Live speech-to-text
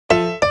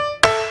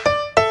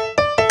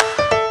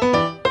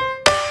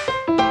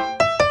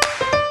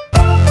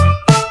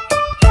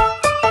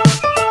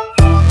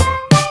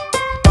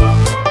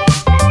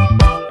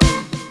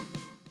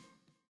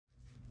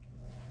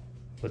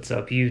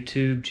What's up,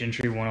 YouTube?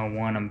 Gentry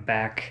 101. I'm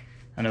back.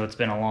 I know it's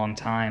been a long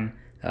time.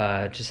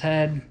 Just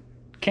had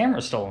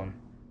camera stolen.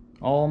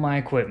 All my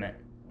equipment.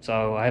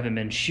 So I haven't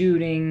been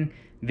shooting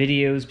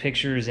videos,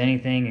 pictures,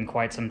 anything in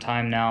quite some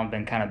time now.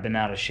 I've been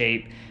out of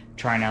shape.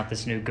 Trying out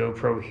this new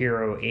GoPro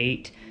Hero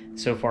 8.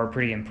 So far,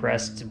 pretty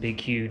impressed. It's a big,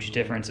 huge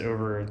difference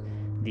over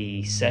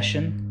the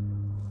Session.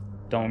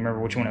 Don't remember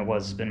which one it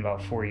was. It's been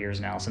about 4 years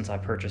now since I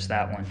purchased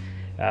that one.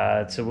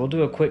 So we'll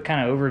do a quick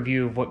kind of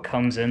overview of what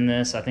comes in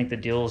this. I think the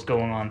deal is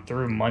going on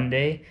through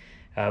Monday,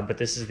 but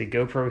this is the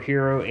GoPro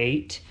Hero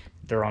 8.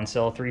 They're on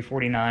sale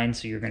 $349,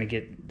 so you're going to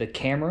get the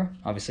camera.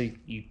 Obviously,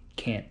 you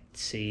can't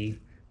see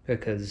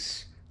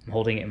because I'm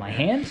holding it in my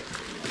hand.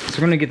 So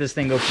we're going to get this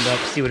thing opened up,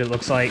 see what it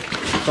looks like.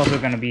 It's also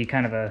going to be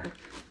kind of a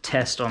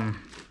test on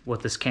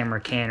what this camera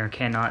can or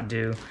cannot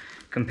do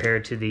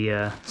compared to the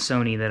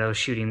Sony that I was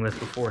shooting with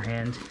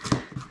beforehand.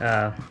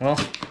 Well,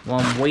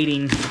 while I'm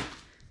waiting,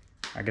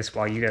 I guess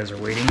while you guys are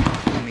waiting,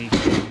 let me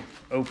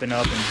open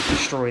up and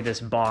destroy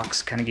this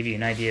box, kind of give you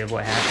an idea of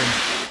what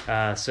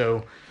happened.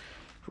 So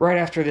right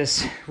after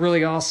this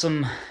really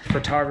awesome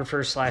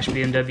photographer slash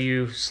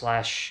BMW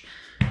slash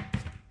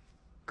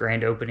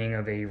grand opening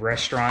of a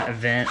restaurant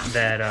event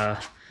that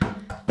a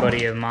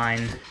buddy of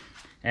mine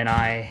and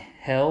I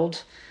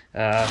held,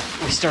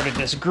 we started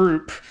this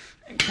group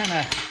and kind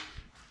of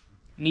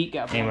neat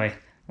got going. Anyway,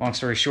 long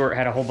story short,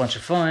 had a whole bunch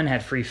of fun,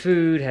 had free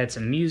food, had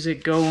some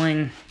music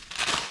going.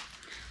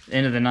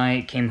 End of the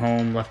night, came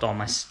home, left all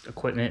my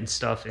equipment and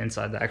stuff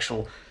inside the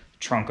actual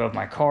trunk of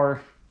my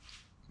car.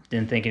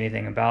 Didn't think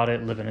anything about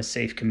it. Live in a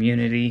safe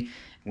community.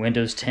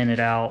 Windows tinted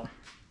out,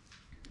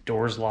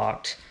 doors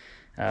locked.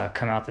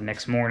 Come out the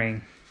next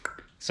morning,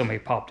 somebody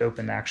popped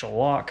open the actual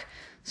lock,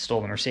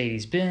 stole the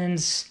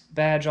Mercedes-Benz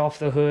badge off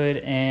the hood,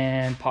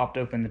 and popped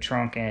open the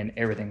trunk, and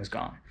everything was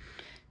gone.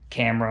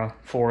 Camera,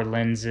 4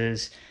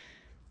 lenses,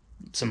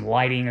 some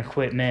lighting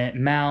equipment,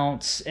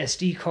 mounts,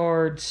 SD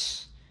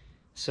cards.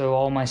 So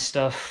all my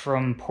stuff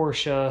from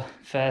Porsche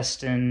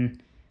Fest in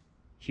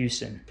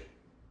Houston.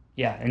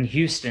 Yeah, in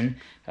Houston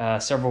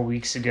several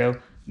weeks ago,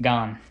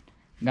 gone.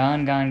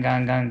 Gone.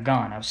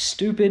 I was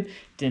stupid,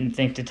 didn't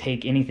think to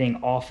take anything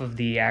off of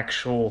the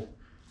actual,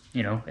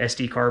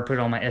 SD card, put it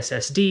on my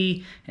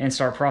SSD, and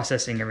start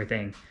processing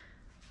everything.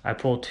 I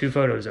pulled 2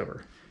 photos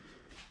over.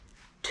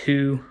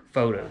 2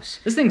 photos.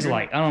 This thing's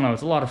light. I don't know.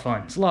 It's a lot of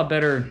fun. It's a lot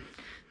better,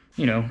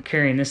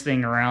 carrying this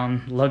thing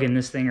around, lugging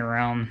this thing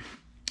around,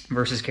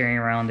 versus carrying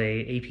around not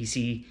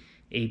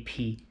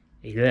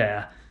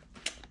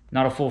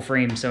a full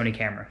frame Sony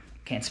camera.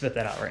 Can't spit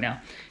that out right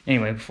now.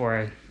 Anyway, before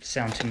I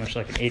sound too much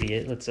like an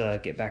idiot, let's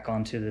get back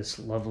onto this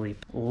lovely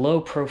low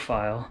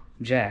profile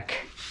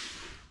jack.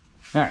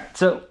 All right,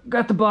 so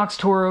got the box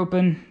tore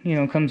open.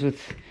 Comes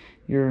with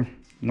your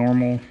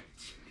normal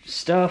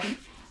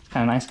stuff.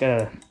 Kind of nice.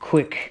 Got a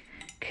quick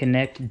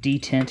connect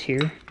detent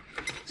here.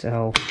 So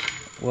how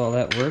well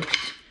that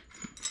works.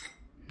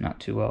 Not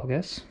too well, I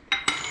guess.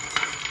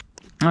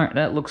 All right,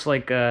 that looks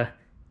like, I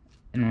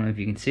don't know if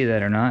you can see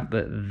that or not,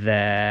 but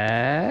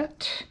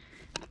that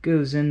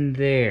goes in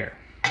there.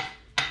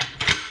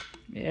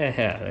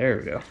 Yeah, there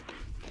we go.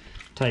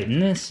 Tighten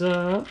this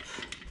up.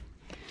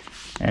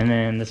 And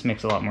then this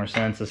makes a lot more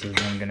sense. This is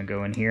then gonna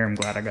go in here. I'm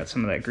glad I got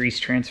some of that grease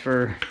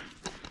transfer.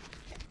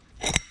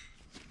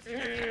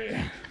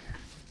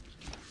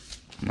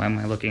 Why am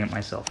I looking at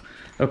myself?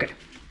 Okay,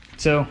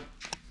 so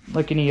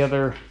like any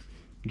other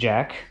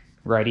jack,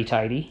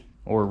 righty-tighty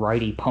or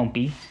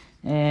righty-pumpy,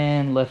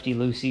 and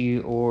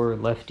lefty-loosey or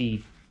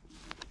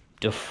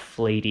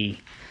lefty-deflatey.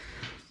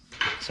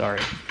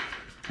 Sorry.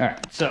 All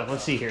right, so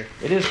let's see here.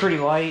 It is pretty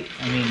light.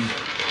 I mean,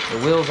 the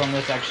wheels on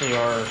this actually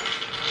are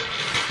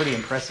pretty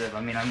impressive.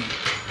 I mean, I'm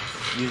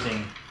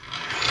using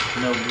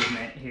no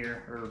movement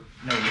here, or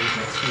no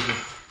movement, excuse me,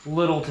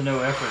 little to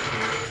no effort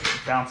here,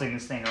 bouncing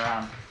this thing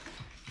around.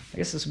 I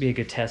guess this would be a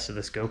good test of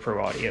this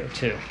GoPro audio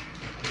too.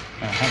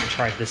 I haven't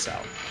tried this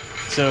out.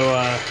 So,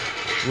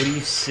 what do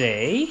you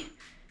say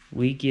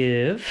we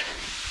give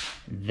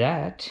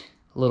that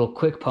little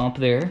quick pump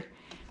there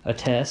a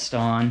test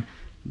on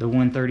the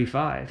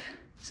 135,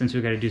 since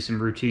we got to do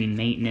some routine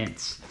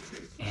maintenance.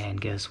 And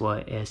guess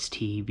what?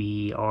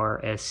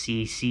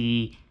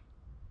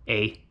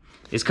 STBRSCCA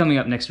is coming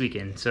up next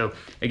weekend. So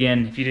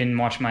again, if you didn't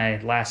watch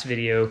my last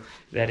video,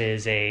 that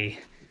is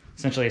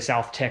essentially a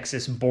South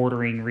Texas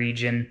bordering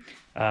region,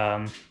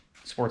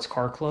 Sports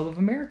Car Club of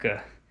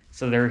America.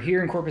 So they're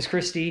here in Corpus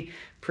Christi.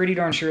 Pretty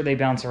darn sure they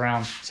bounce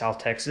around South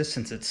Texas,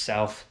 since it's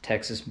South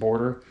Texas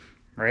border,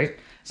 right?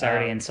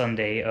 Saturday and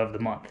Sunday of the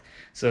month.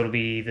 So it'll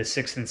be the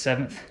 6th and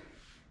 7th.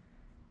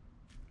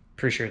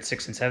 Pretty sure it's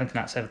 6th and 7th,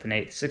 not 7th and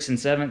 8th. 6th and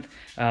 7th.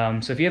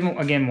 So if you haven't,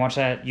 again, watched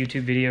that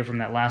YouTube video from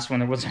that last one,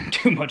 there wasn't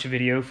too much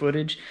video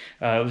footage.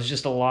 It was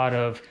just a lot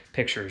of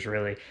pictures,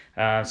 really.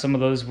 Some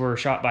of those were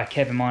shot by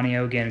Kevin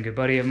Monio, again, a good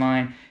buddy of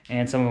mine,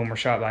 and some of them were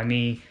shot by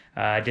me.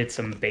 I did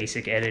some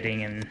basic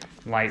editing in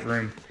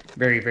Lightroom.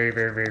 Very, very,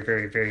 very, very,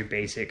 very, very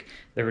basic.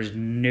 There was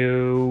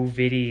no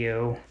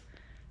video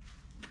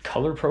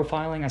color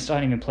profiling. I still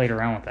haven't even played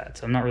around with that,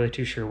 so I'm not really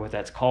too sure what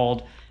that's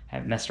called.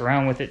 haven't messed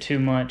around with it too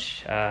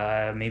much.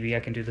 Maybe I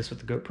can do this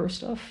with the GoPro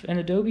stuff in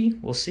Adobe.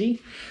 We'll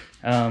see.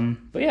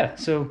 But yeah,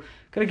 so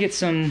gotta get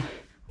some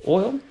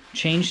oil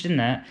changed in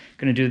that.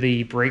 Gonna do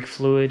the brake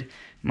fluid.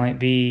 Might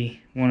be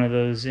one of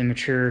those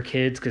immature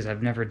kids because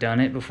I've never done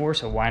it before,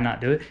 so why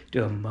not do it?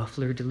 Do a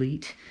muffler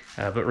delete.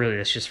 But really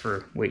that's just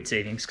for weight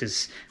savings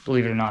because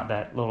believe it or not,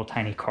 that little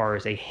tiny car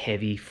is a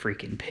heavy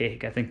freaking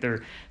pig. I think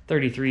they're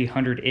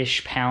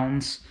 3,300-ish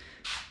pounds.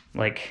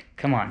 Like,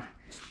 come on.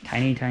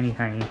 Tiny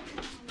car.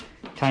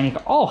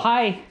 Oh,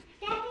 hi.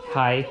 Daddy,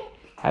 Hi.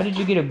 How did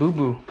you get a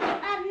boo-boo?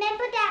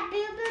 remember that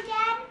boo-boo,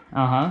 Dad?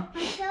 Uh-huh.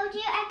 I told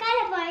you I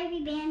got a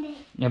Barbie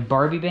Band-Aid. A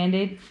Barbie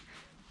Band-Aid?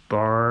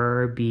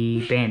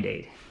 Barbie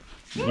Band-Aid.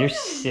 You're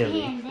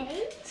silly.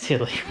 Band-Aid.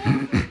 Silly.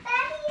 Daddy,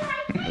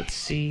 Let's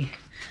see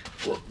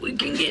what we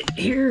can get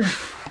here.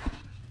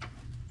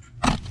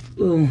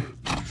 Little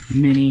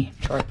mini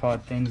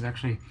tripod things,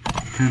 actually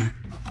kind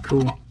of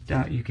cool.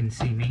 Doubt you can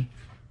see me.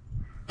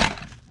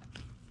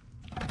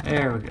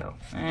 There we go.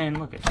 And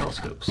look at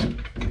telescopes.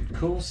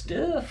 Cool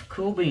stuff.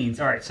 Cool beans.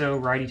 All right, so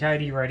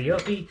righty-tighty,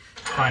 righty-uppy.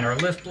 Find our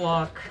lift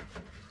block.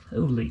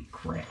 Holy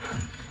crap.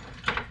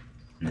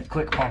 And the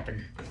quick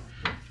pumping.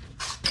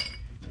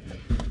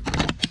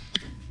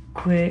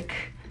 Quick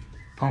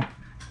pump.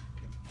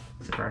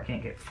 Except for I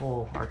can't get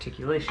full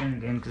articulation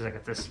again because I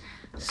got this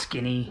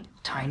skinny,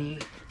 tiny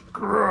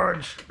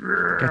garage.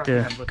 Got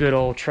the good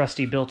old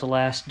trusty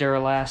Built-A-Last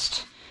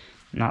Duralast.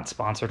 Not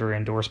sponsored or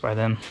endorsed by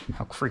them.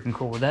 How freaking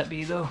cool would that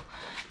be, though?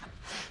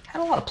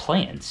 Had a lot of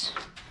plans.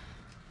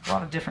 A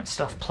lot of different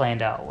stuff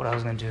planned out, what I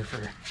was going to do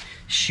for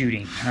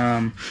shooting.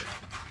 I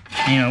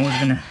was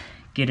going to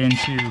get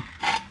into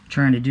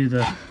trying to do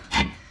the,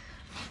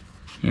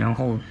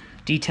 whole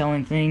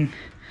detailing thing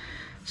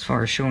as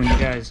far as showing you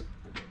guys.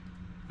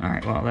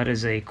 Alright, well, that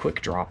is a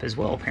quick drop as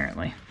well,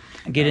 apparently.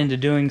 I get into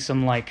doing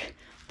some, like,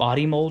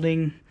 body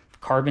molding,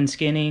 carbon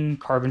skinning,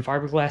 carbon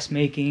fiberglass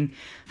making.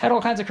 Had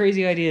all kinds of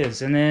crazy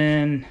ideas, and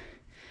then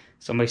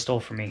somebody stole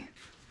from me.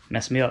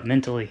 Messed me up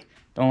mentally.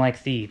 Don't like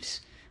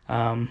thieves.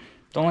 Don't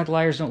like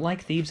liars, don't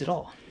like thieves at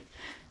all.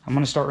 I'm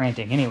going to start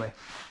ranting. Anyway,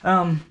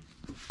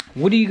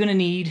 what are you going to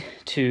need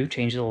to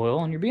change the oil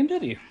on your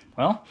BMW?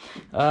 Well,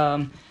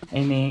 a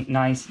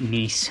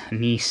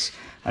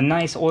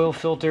nice oil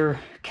filter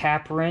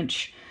cap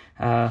wrench,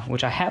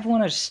 which I have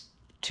one. I just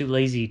too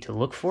lazy to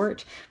look for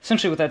it.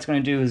 Essentially what that's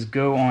going to do is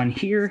go on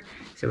here.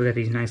 So we got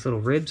these nice little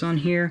ribs on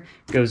here.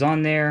 Goes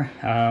on there.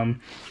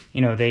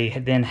 They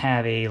then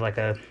have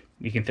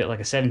you can fit like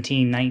a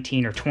 17,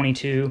 19, or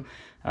 22,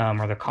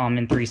 or the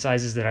common 3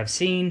 sizes that I've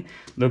seen.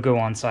 They'll go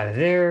on side of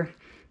there,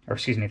 or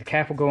excuse me, the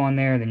cap will go on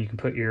there. Then you can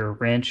put your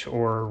wrench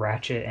or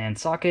ratchet and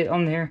socket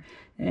on there,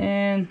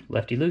 and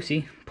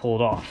lefty-loosey, pull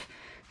it off.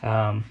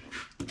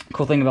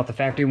 Cool thing about the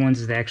factory ones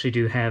is they actually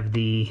do have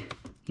the,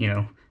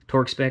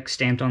 torque spec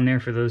stamped on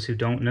there for those who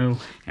don't know,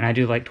 and I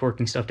do like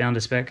torquing stuff down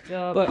to spec,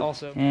 but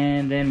also.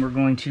 And then we're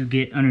going to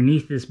get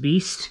underneath this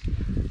beast,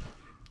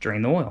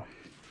 drain the oil.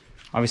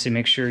 Obviously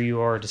make sure you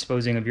are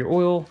disposing of your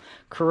oil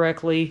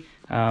correctly.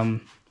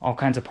 All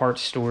kinds of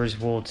parts stores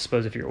will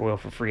dispose of your oil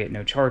for free at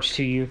no charge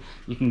to you.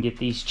 You can get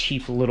these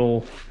cheap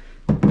little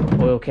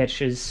oil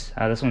catches.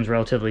 This one's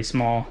relatively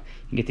small.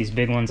 You can get these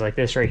big ones like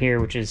this right here,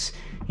 which is,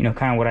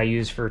 kind of what I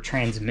use for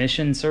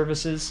transmission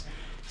services.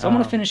 So I'm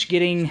going to finish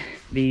getting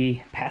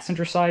the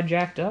passenger side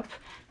jacked up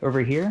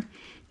over here,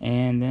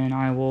 and then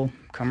I will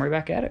come right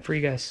back at it for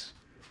you guys.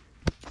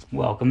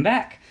 Welcome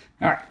back.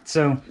 All right,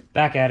 so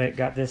back at it.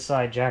 Got this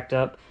side jacked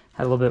up.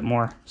 Had a little bit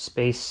more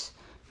space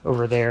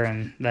over there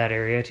in that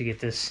area to get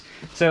this.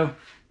 So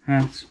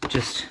let's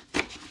just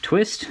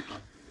twist,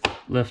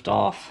 lift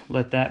off,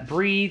 let that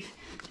breathe,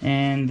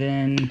 and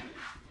then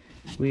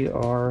we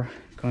are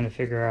going to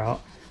figure out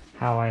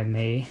how I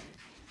may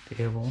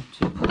be able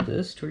to put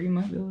this to where you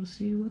might be able to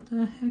see what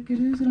the heck it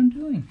is that I'm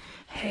doing.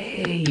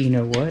 Hey, you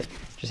know what?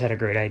 Just had a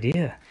great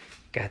idea.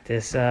 Got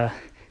this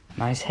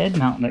nice head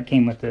mount that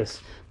came with this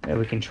that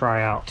we can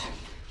try out.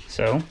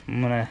 So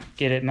I'm gonna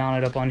get it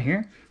mounted up on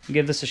here and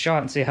give this a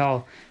shot and see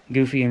how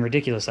goofy and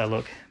ridiculous I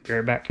look. Be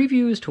right back.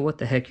 Preview as to what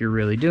the heck you're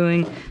really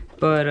doing.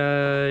 But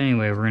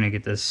anyway, we're gonna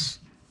get this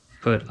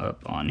put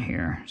up on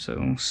here.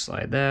 So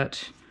slide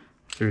that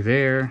through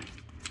there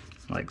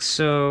like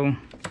so.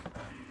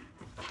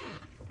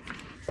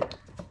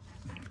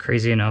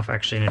 Crazy enough, I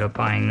actually ended up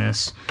buying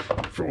this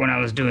for when I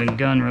was doing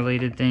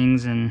gun-related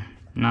things and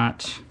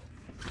not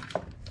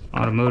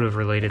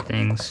automotive-related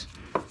things.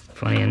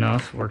 Funny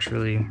enough, works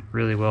really,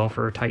 really well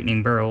for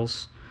tightening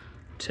barrels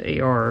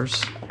to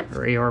ARs,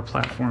 or AR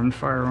platformed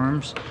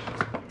firearms.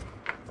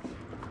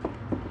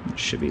 It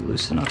should be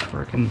loose enough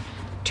where I can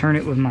turn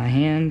it with my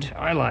hand.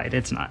 I lied,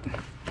 it's not.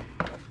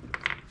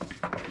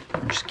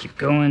 I'll just keep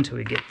going until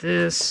we get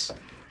this,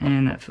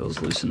 and that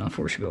feels loose enough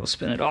where we should be able to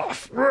spin it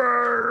off.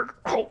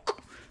 Hulk!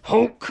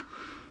 Hulk!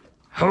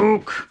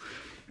 Hulk!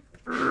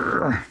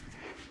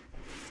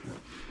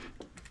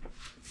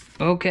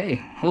 Okay,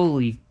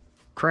 holy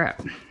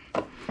crap.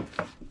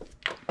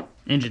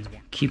 Engines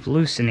keep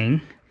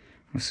loosening.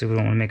 Let's see, we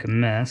don't want to make a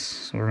mess,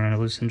 so we're going to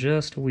loosen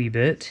just a wee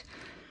bit.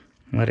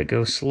 let it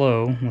go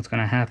slow, what's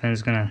going to happen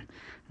is I don't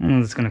know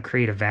if it's going to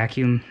create a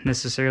vacuum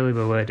necessarily,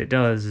 but what it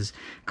does is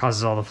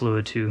causes all the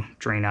fluid to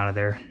drain out of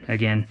there.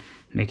 Again,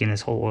 making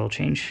this whole oil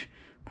change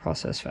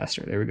process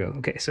faster. There we go.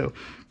 Okay, so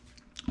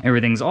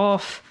everything's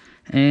off,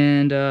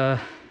 and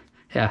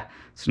yeah,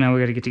 so now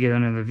we got to get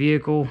under the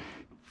vehicle.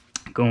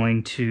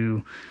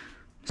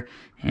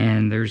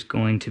 And there's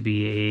going to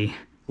be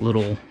a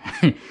little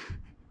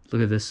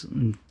look at this.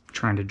 I'm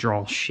trying to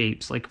draw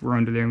shapes like we're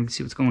under there and we can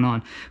see what's going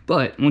on.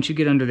 But once you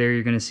get under there,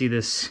 you're going to see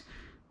this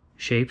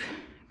shape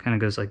kind of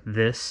goes like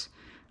this.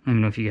 I don't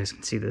even know if you guys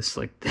can see this,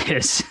 like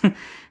this.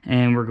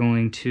 And we're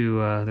going to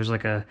there's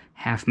like a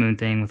half moon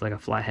thing with like a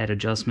flathead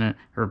adjustment,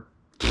 or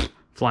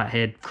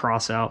flathead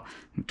cross out.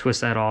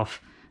 Twist that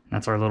off.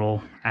 That's our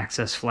little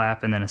access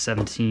flap, and then a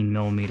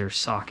 17mm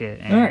socket.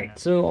 And all right,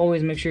 so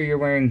always make sure you're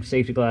wearing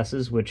safety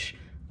glasses, which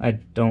I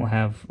don't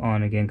have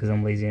on again because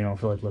I'm lazy and I don't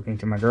feel like looking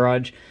through my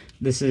garage.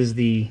 This is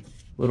the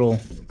little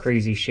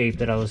crazy shape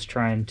that I was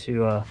trying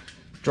to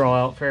draw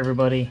out for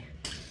everybody.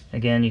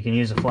 Again, you can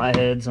use a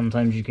flathead.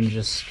 Sometimes you can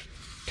just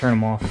turn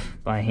them off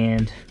by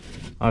hand.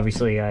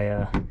 Obviously,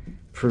 I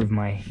proved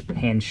my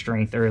hand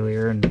strength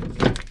earlier and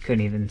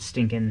couldn't even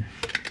stinking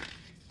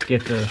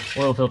get the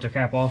oil filter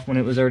cap off when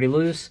it was already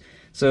loose.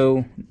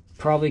 So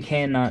probably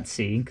cannot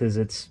see because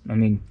it's, I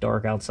mean,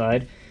 dark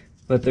outside.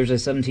 But there's a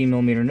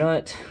 17mm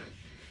nut.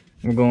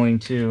 We're going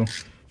to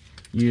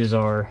use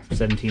our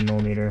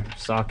 17mm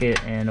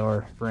socket and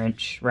our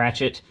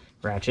ratchet,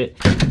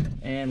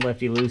 and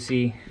lefty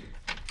loosey,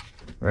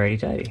 righty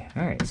tighty.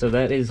 All right, so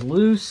that is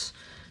loose.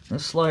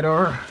 Let's slide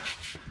our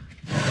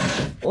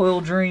oil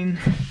drain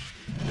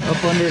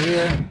up under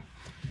here.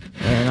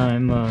 And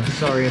I'm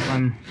sorry if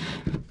I'm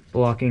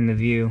blocking the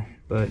view,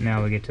 but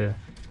now we get to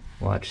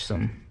watch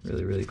some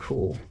really, really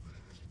cool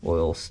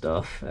oil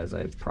stuff as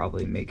I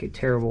probably make a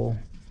terrible,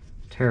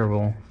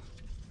 terrible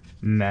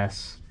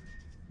mess.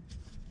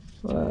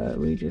 But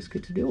we just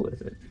get to deal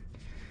with it.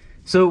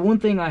 So one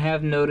thing I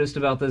have noticed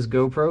about this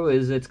GoPro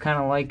is it's kind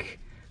of like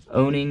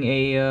owning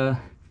a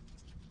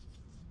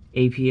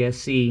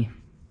APS-C,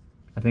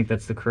 I think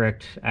that's the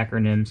correct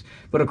acronyms,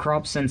 but a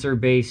crop sensor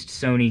based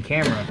Sony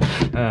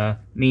camera,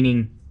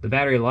 meaning the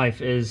battery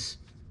life is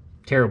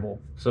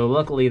terrible. So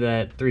luckily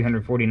that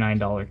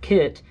 $349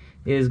 kit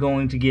is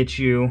going to get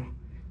you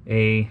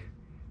a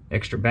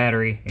extra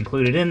battery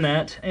included in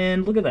that.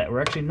 And look at that, we're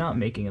actually not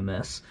making a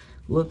mess.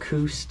 Look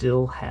who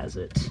still has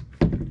it.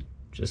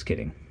 Just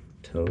kidding,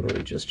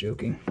 totally just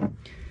joking.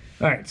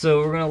 All right, so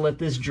we're gonna let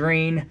this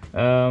drain.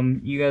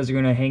 You guys are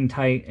gonna hang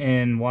tight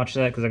and watch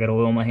that because I got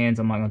oil in my hands.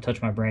 I'm not gonna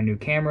touch my brand new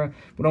camera.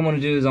 What I'm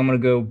gonna do is I'm gonna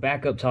go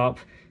back up top,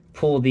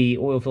 pull the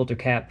oil filter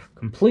cap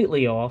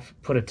completely off,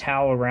 put a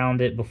towel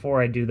around it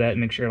before I do that,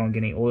 make sure I don't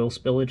get any oil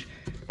spillage.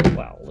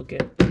 Wow, look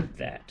at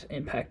that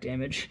impact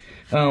damage.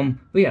 But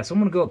yeah, so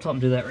I'm gonna go up top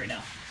and do that right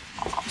now.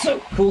 So,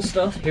 cool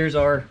stuff. Here's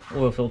our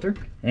oil filter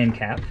and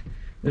cap.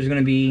 There's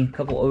gonna be a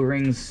couple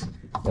O-rings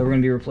that we're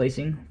gonna be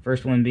replacing.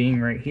 First one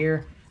being right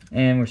here,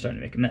 and we're starting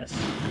to make a mess.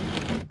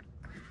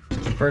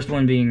 First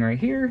one being right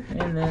here,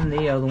 and then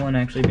the other one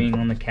actually being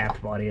on the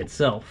capped body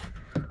itself.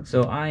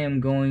 So I am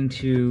going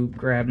to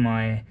grab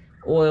my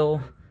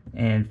oil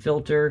and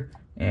filter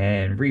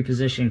and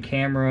reposition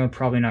camera.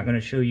 Probably not going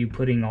to show you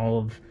putting all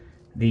of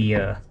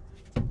the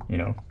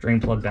drain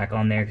plug back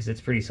on there because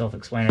it's pretty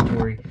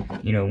self-explanatory.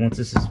 You know, once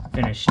this is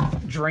finished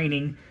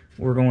draining,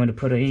 we're going to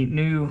put a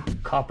new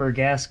copper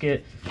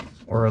gasket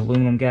or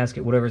aluminum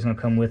gasket, whatever's going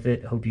to come with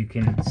it. Hope you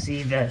can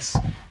see this.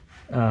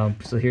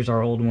 So here's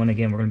our old one.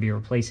 Again, we're going to be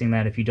replacing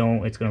that. If you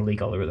don't, it's going to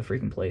leak all over the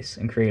freaking place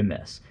and create a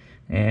mess.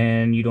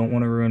 And you don't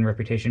want to ruin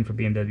reputation for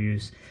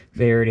BMWs.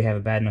 They already have a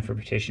bad enough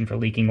reputation for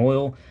leaking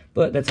oil,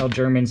 but that's how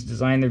Germans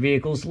design their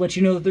vehicles, to let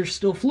you know that there's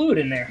still fluid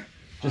in there.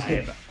 Just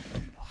kidding.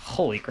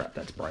 Holy crap,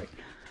 that's bright.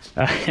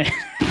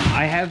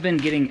 I have been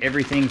getting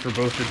everything for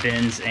both the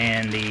Benz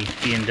and the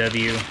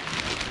BMW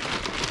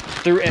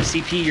through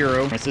FCP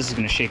Euro. This is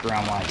going to shake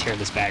around while I tear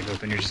this bag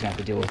open. You're just going to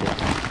have to deal with it.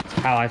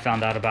 How I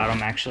found out about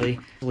them, actually.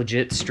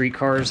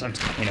 LegitStreetCars. I'm,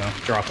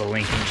 drop a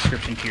link in the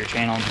description to your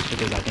channel just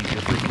because I think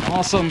you're freaking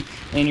awesome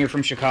and you're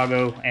from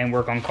Chicago and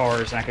work on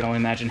cars. And I can only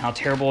imagine how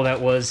terrible that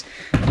was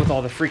with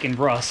all the freaking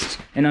rust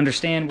and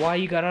understand why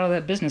you got out of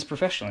that business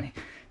professionally.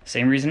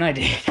 Same reason I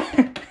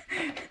did.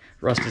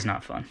 Rust is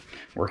not fun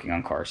working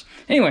on cars.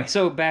 Anyway,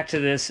 so back to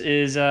this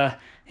is,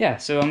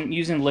 so I'm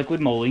using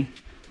liquid moly.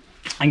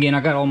 Again, I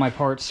got all my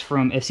parts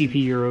from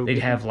FCP Euro. They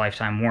have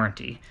lifetime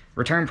warranty.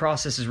 Return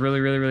process is really,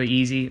 really, really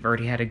easy. I've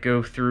already had to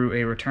go through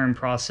a return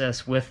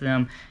process with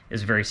them.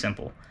 It's very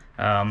simple.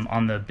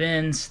 On the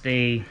Benz,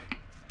 they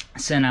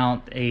sent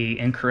out a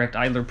incorrect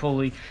idler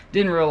pulley.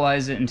 Didn't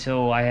realize it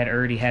until I had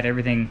already had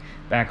everything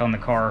back on the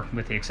car,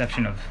 with the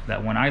exception of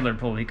that one idler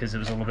pulley because it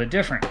was a little bit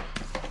different.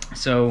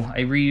 So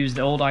I reused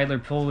the old idler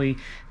pulley.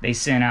 They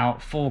sent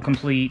out full,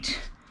 complete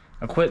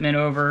equipment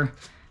over.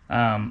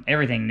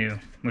 Everything new,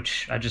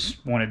 which I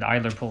just wanted the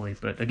idler pulley,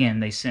 but again,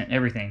 they sent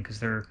everything because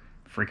they're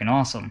freaking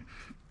awesome.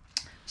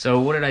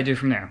 So what did I do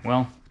from there?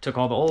 Well, took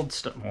all the old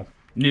stuff,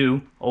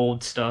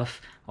 old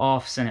stuff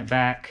off, sent it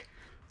back,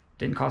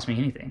 Didn't cost me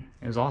anything.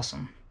 It was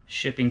awesome.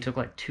 Shipping took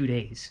like 2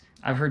 days.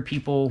 I've heard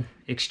people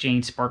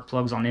exchange spark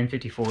plugs on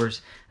N54s.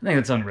 I think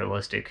that's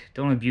unrealistic.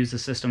 Don't abuse the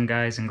system,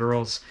 guys and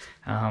girls.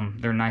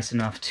 They're nice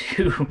enough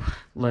to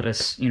let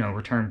us, you know,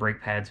 return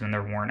brake pads when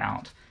they're worn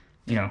out.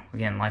 You know,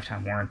 again,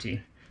 lifetime warranty.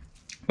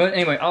 But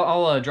anyway,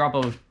 I'll drop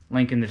a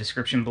link in the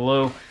description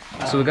below.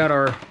 So we got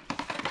our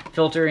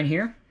filter in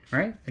here,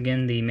 right?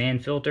 Again, the man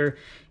filter.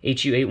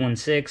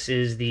 HU816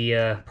 is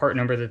the part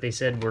number that they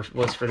said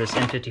was for this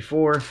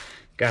N54.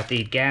 Got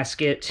the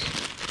gasket.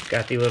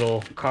 Got the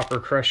little copper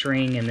crush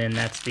ring, and then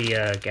that's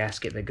the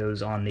gasket that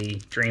goes on the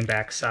drain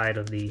back side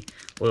of the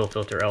oil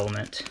filter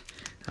element.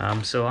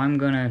 So I'm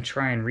gonna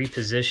try and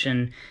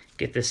reposition,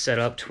 get this set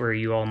up to where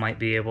you all might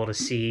be able to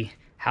see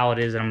how it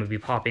is that I'm gonna be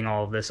popping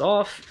all of this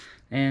off,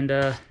 and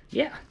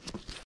yeah.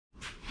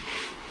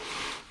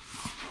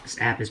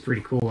 This app is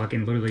pretty cool. I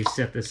can literally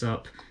set this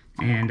up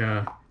and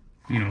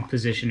you know,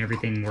 position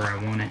everything where I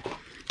want it.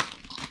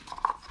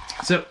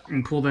 So, I'm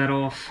going to pull that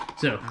off.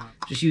 So,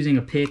 just using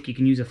a pick, you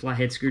can use a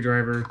flathead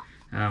screwdriver,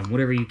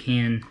 whatever you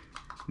can,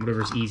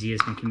 whatever's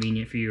easiest and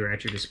convenient for you or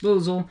at your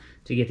disposal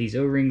to get these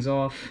O-rings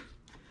off.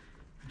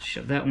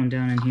 Shove that one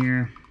down in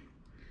here,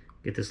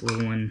 get this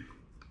little one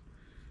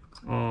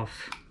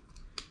off.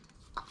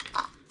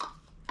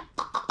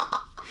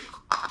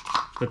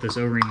 Put this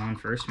O-ring on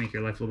first, make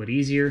your life a little bit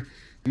easier,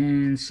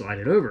 and slide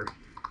it over.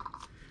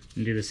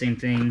 And do the same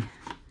thing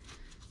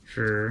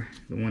for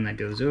the one that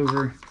goes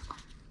over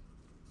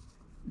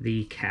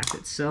the cap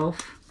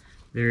itself.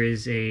 There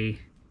is a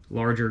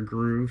larger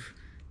groove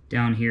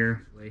down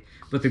here,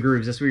 but the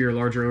grooves, that's where your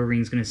larger O-ring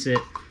is going to sit.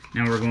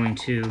 Now we're going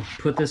to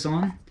put this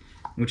on.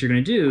 What you're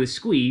going to do is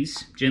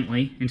squeeze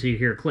gently until you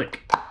hear a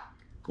click.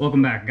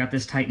 Welcome back. Got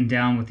this tightened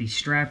down with the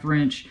strap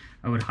wrench.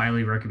 I would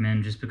highly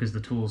recommend, just because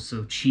the tool is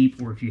so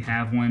cheap, or if you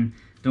have one,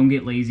 don't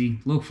get lazy.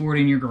 Look for it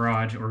in your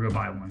garage or go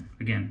buy one.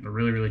 Again, they're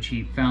really, really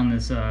cheap. Found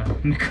this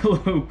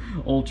Michelob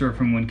Ultra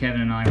from when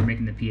Kevin and I were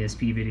making the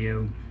PSP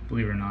video.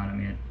 Believe it or not, I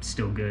mean, it's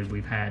still good.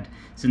 We've had,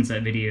 since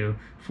that video,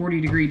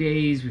 40-degree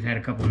days. We've had a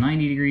couple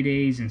 90-degree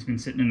days, and it's been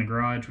sitting in the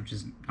garage, which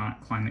is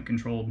not climate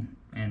controlled,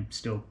 and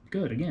still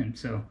good again.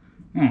 So,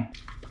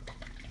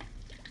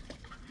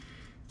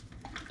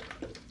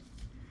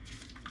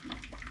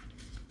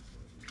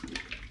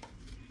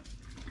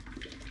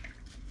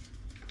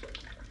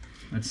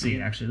 let's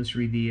see, actually, let's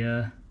read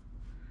the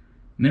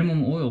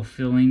minimum oil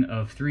filling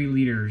of 3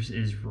 liters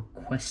is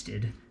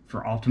requested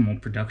for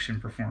optimal production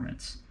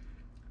performance.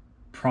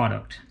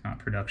 Product, not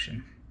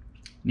production.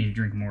 Need to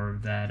drink more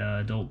of that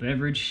adult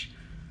beverage.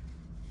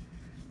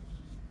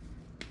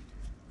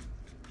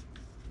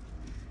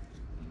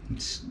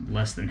 It's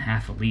less than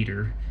half a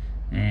liter,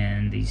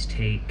 and these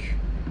take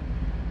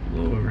a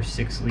little over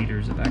 6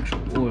 liters of actual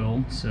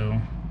oil,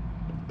 so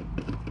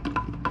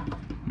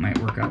might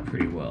work out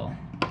pretty well.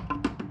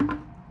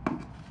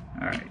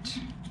 Alright,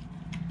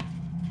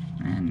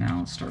 and now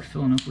let's start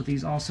filling up with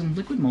these awesome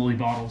liquid moly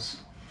bottles.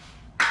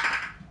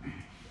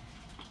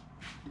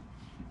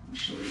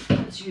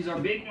 Let's use our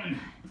big one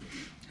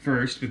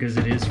first, because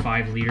it is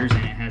 5 liters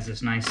and it has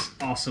this nice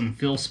awesome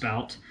fill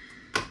spout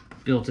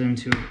built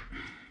into it.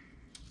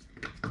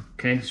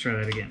 Okay, let's try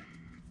that again.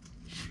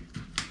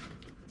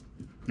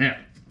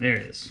 There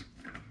it is.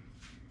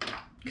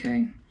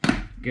 Okay,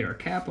 get our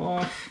cap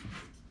off.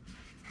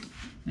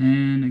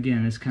 And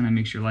again, this kind of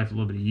makes your life a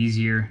little bit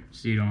easier,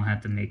 so you don't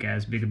have to make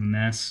as big of a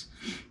mess.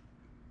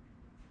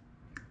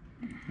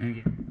 And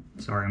again,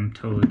 sorry, I'm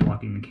totally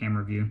blocking the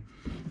camera view.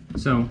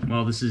 So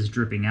while this is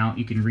dripping out,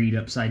 you can read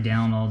upside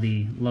down all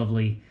the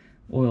lovely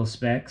oil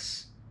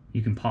specs.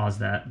 You can pause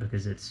that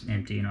because it's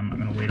empty and I'm not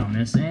going to wait on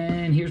this.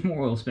 And here's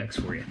more oil specs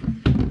for you.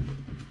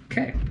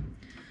 Okay,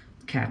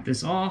 cap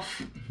this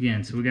off.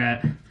 Again, so we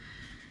got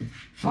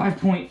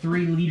 5.3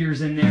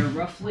 liters in there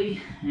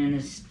roughly, and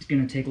it's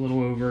going to take a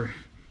little over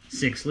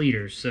 6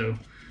 liters. So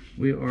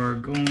we are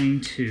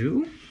going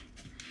to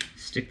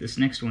stick this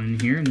next one in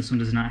here, and this one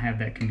does not have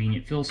that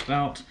convenient fill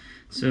spout,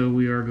 so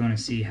we are going to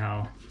see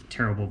how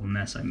terrible of a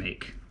mess I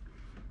make.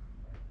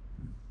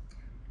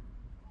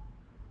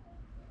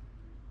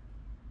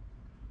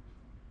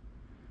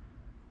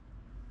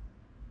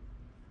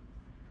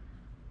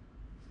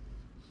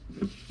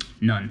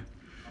 None.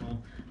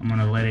 I'm going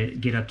to let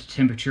it get up to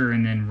temperature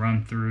and then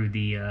run through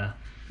the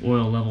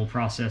oil level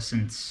process,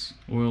 since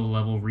oil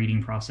level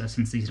reading process,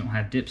 since these don't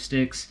have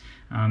dipsticks,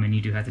 and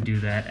you do have to do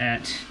that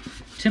at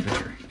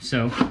temperature.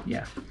 So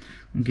yeah,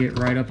 we'll get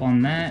right up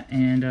on that,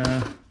 and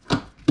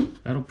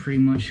that'll pretty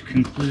much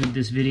conclude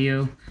this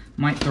video.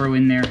 Might throw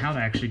in there how to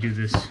actually do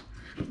this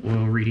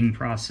oil reading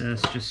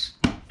process,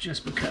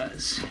 just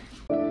because.